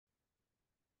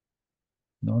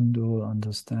Non-dual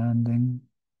understanding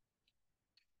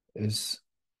is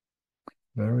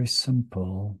very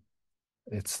simple.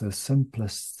 It's the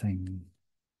simplest thing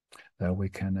that we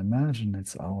can imagine.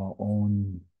 It's our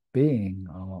own being,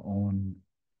 our own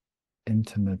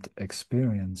intimate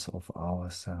experience of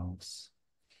ourselves.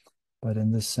 But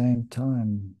in the same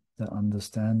time, the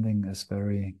understanding is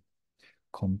very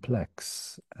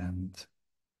complex and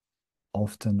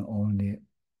often only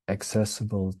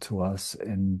accessible to us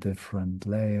in different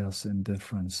layers, in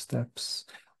different steps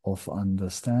of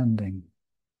understanding.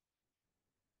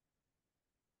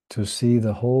 To see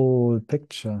the whole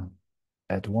picture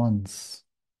at once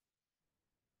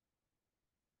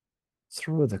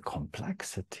through the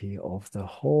complexity of the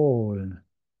whole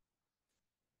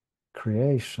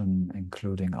creation,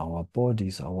 including our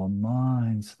bodies, our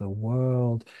minds, the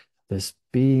world, this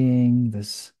being,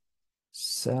 this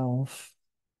self.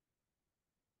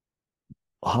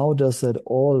 How does it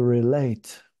all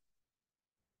relate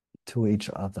to each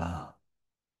other?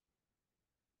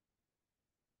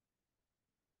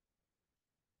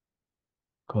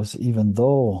 Because even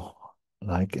though,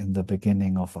 like in the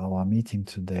beginning of our meeting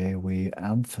today, we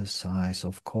emphasize,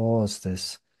 of course,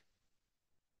 this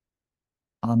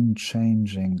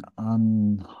unchanging,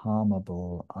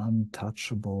 unharmable,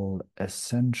 untouchable,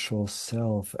 essential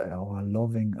self, our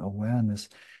loving awareness,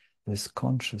 this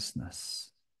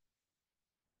consciousness.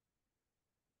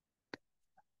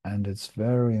 And it's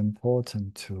very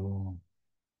important to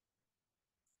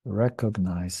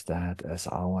recognize that as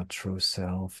our true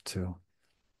self, to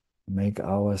make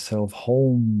ourselves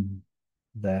home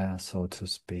there, so to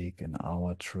speak, in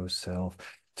our true self,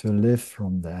 to live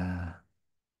from there,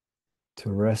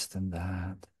 to rest in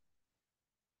that,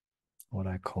 what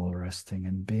I call resting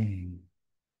in being.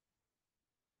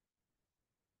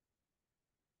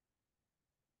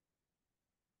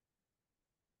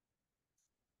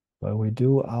 But we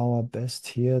do our best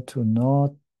here to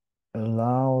not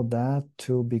allow that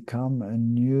to become a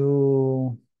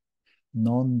new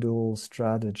non-dual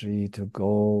strategy to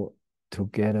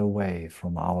get away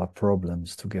from our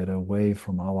problems, to get away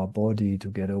from our body, to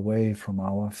get away from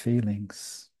our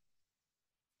feelings,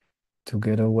 to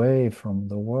get away from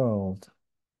the world.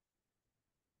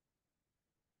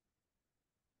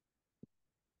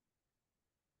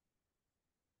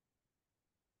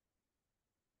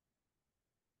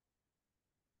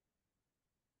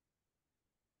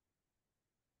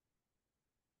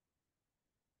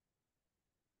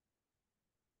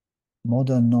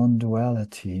 Modern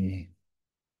non-duality,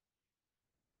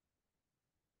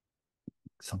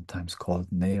 sometimes called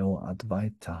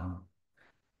neo-advaita,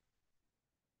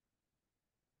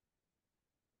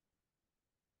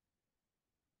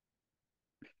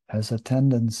 has a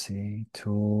tendency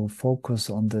to focus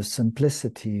on the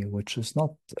simplicity, which is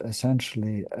not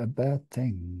essentially a bad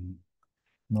thing,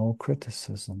 no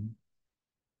criticism.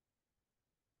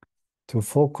 To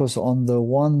focus on the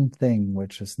one thing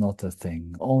which is not a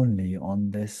thing, only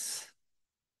on this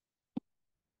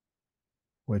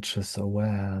which is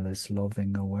aware, this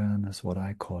loving awareness, what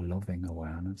I call loving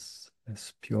awareness,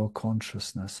 this pure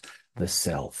consciousness, the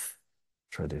self,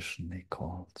 traditionally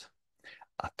called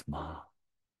Atma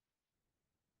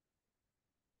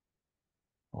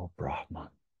or Brahman.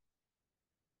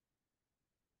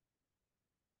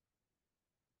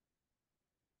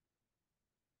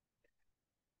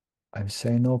 I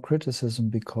say no criticism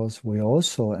because we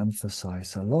also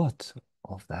emphasize a lot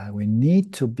of that. We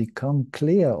need to become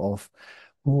clear of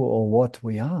who or what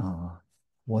we are,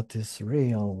 what is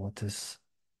real, what is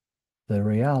the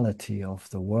reality of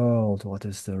the world, what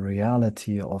is the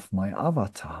reality of my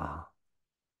avatar,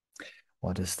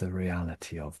 what is the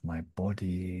reality of my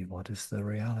body, what is the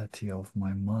reality of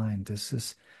my mind. This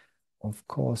is, of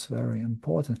course, very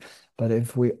important. But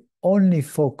if we only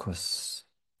focus,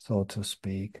 so to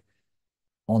speak,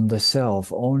 on the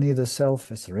self, only the self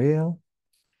is real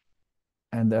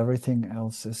and everything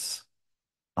else is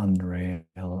unreal.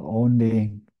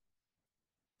 Only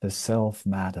the self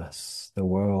matters, the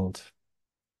world,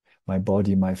 my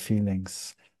body, my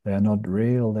feelings, they are not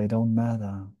real, they don't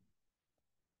matter.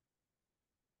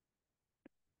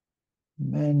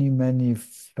 Many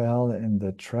fell in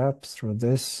the trap through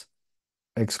this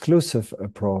exclusive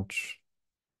approach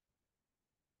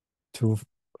to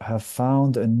have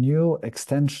found a new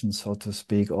extension, so to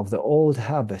speak, of the old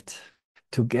habit,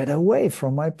 to get away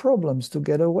from my problems, to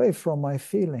get away from my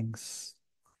feelings.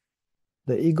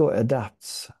 The ego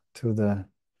adapts to the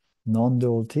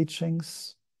non-dual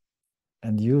teachings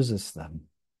and uses them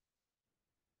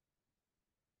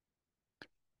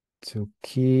to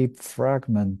keep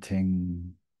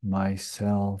fragmenting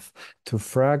myself, to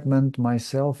fragment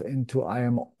myself into I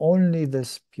am only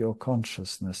this pure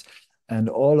consciousness. And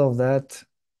all of that,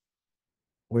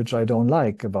 which I don't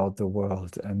like about the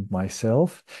world and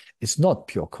myself, is not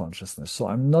pure consciousness. So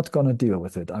I'm not going to deal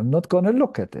with it. I'm not going to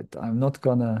look at it. I'm not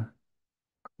going to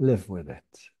live with it.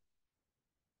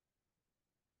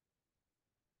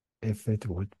 If it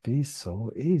would be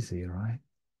so easy, right?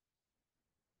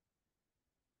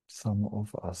 Some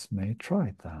of us may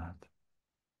try that.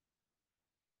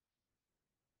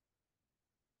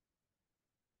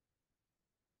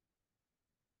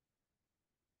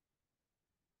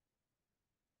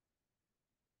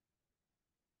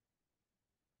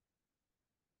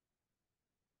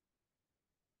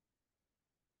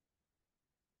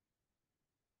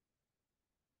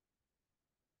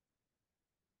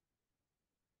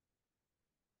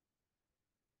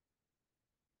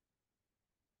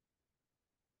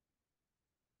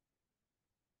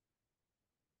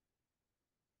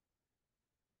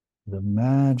 The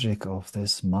magic of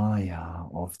this Maya,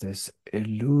 of this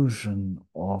illusion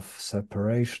of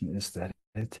separation, is that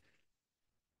it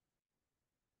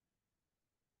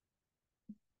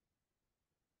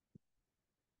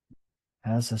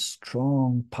has a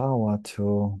strong power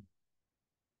to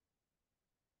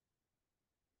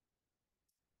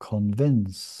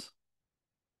convince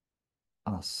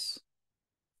us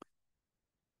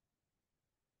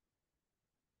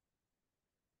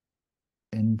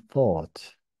in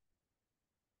thought,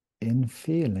 in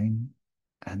feeling,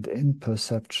 and in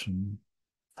perception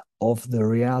of the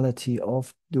reality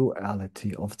of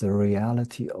duality, of the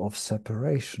reality of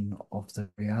separation, of the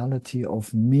reality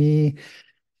of me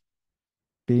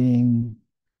being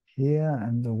here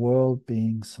and the world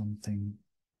being something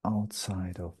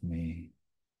outside of me.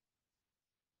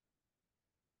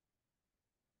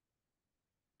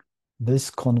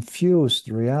 This confused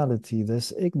reality,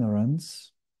 this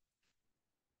ignorance,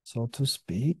 so to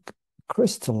speak,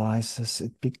 crystallizes.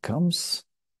 It becomes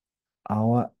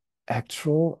our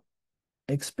actual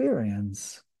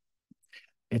experience.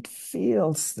 It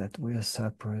feels that we are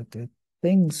separate. It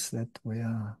thinks that we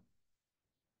are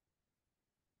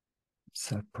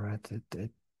separated.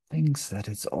 It thinks that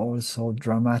it's also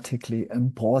dramatically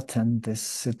important, this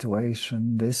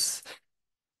situation, this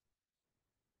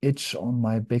itch on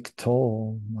my big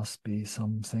toe must be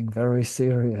something very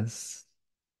serious.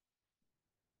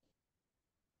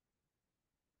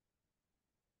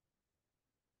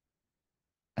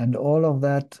 And all of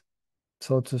that,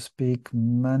 so to speak,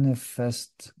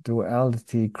 manifest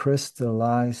duality,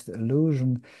 crystallized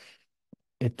illusion,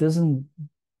 it doesn't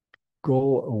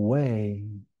go away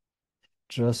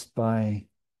just by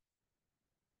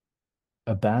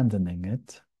abandoning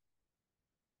it,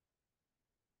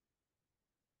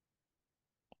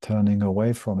 turning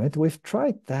away from it. We've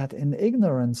tried that in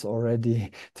ignorance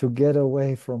already to get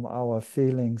away from our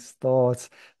feelings, thoughts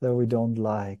that we don't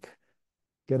like,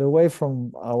 get away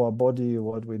from our body,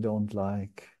 what we don't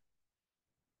like.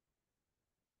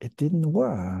 It didn't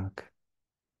work.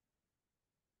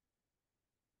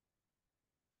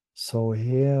 So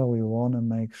here we want to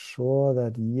make sure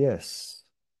that yes,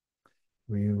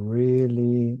 we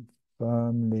really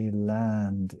firmly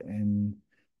land in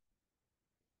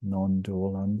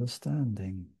non-dual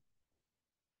understanding.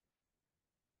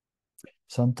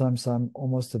 Sometimes I'm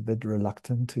almost a bit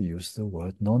reluctant to use the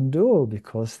word non-dual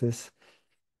because this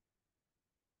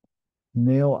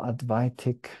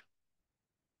neo-advaitic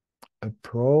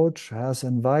approach has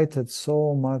invited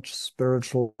so much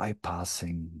spiritual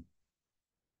bypassing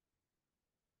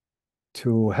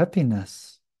to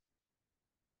happiness.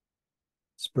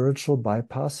 Spiritual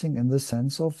bypassing in the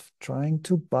sense of trying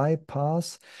to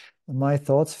bypass my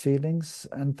thoughts, feelings,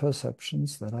 and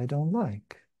perceptions that I don't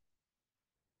like.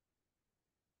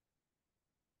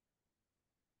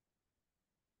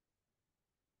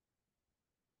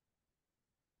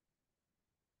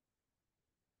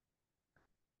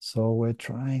 So we're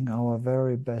trying our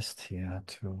very best here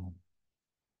to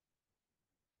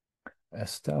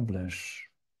establish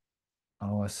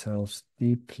ourselves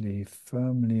deeply,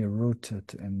 firmly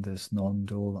rooted in this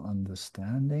non-dual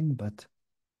understanding, but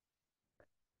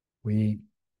we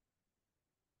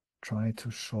try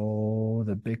to show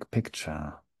the big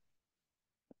picture.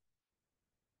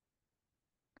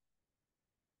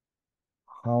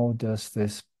 How does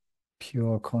this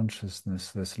pure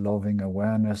consciousness, this loving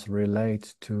awareness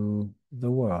relate to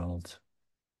the world,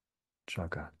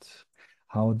 Jagat?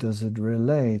 How does it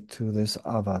relate to this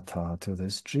avatar, to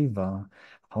this jiva?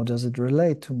 How does it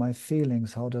relate to my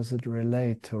feelings? How does it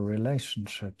relate to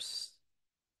relationships,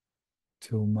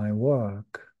 to my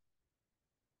work,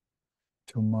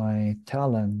 to my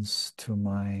talents, to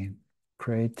my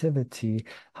creativity.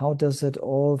 How does it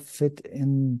all fit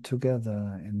in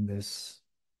together in this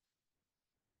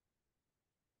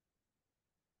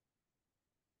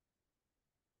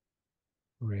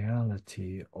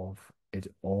reality of it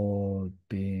all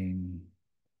being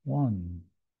one?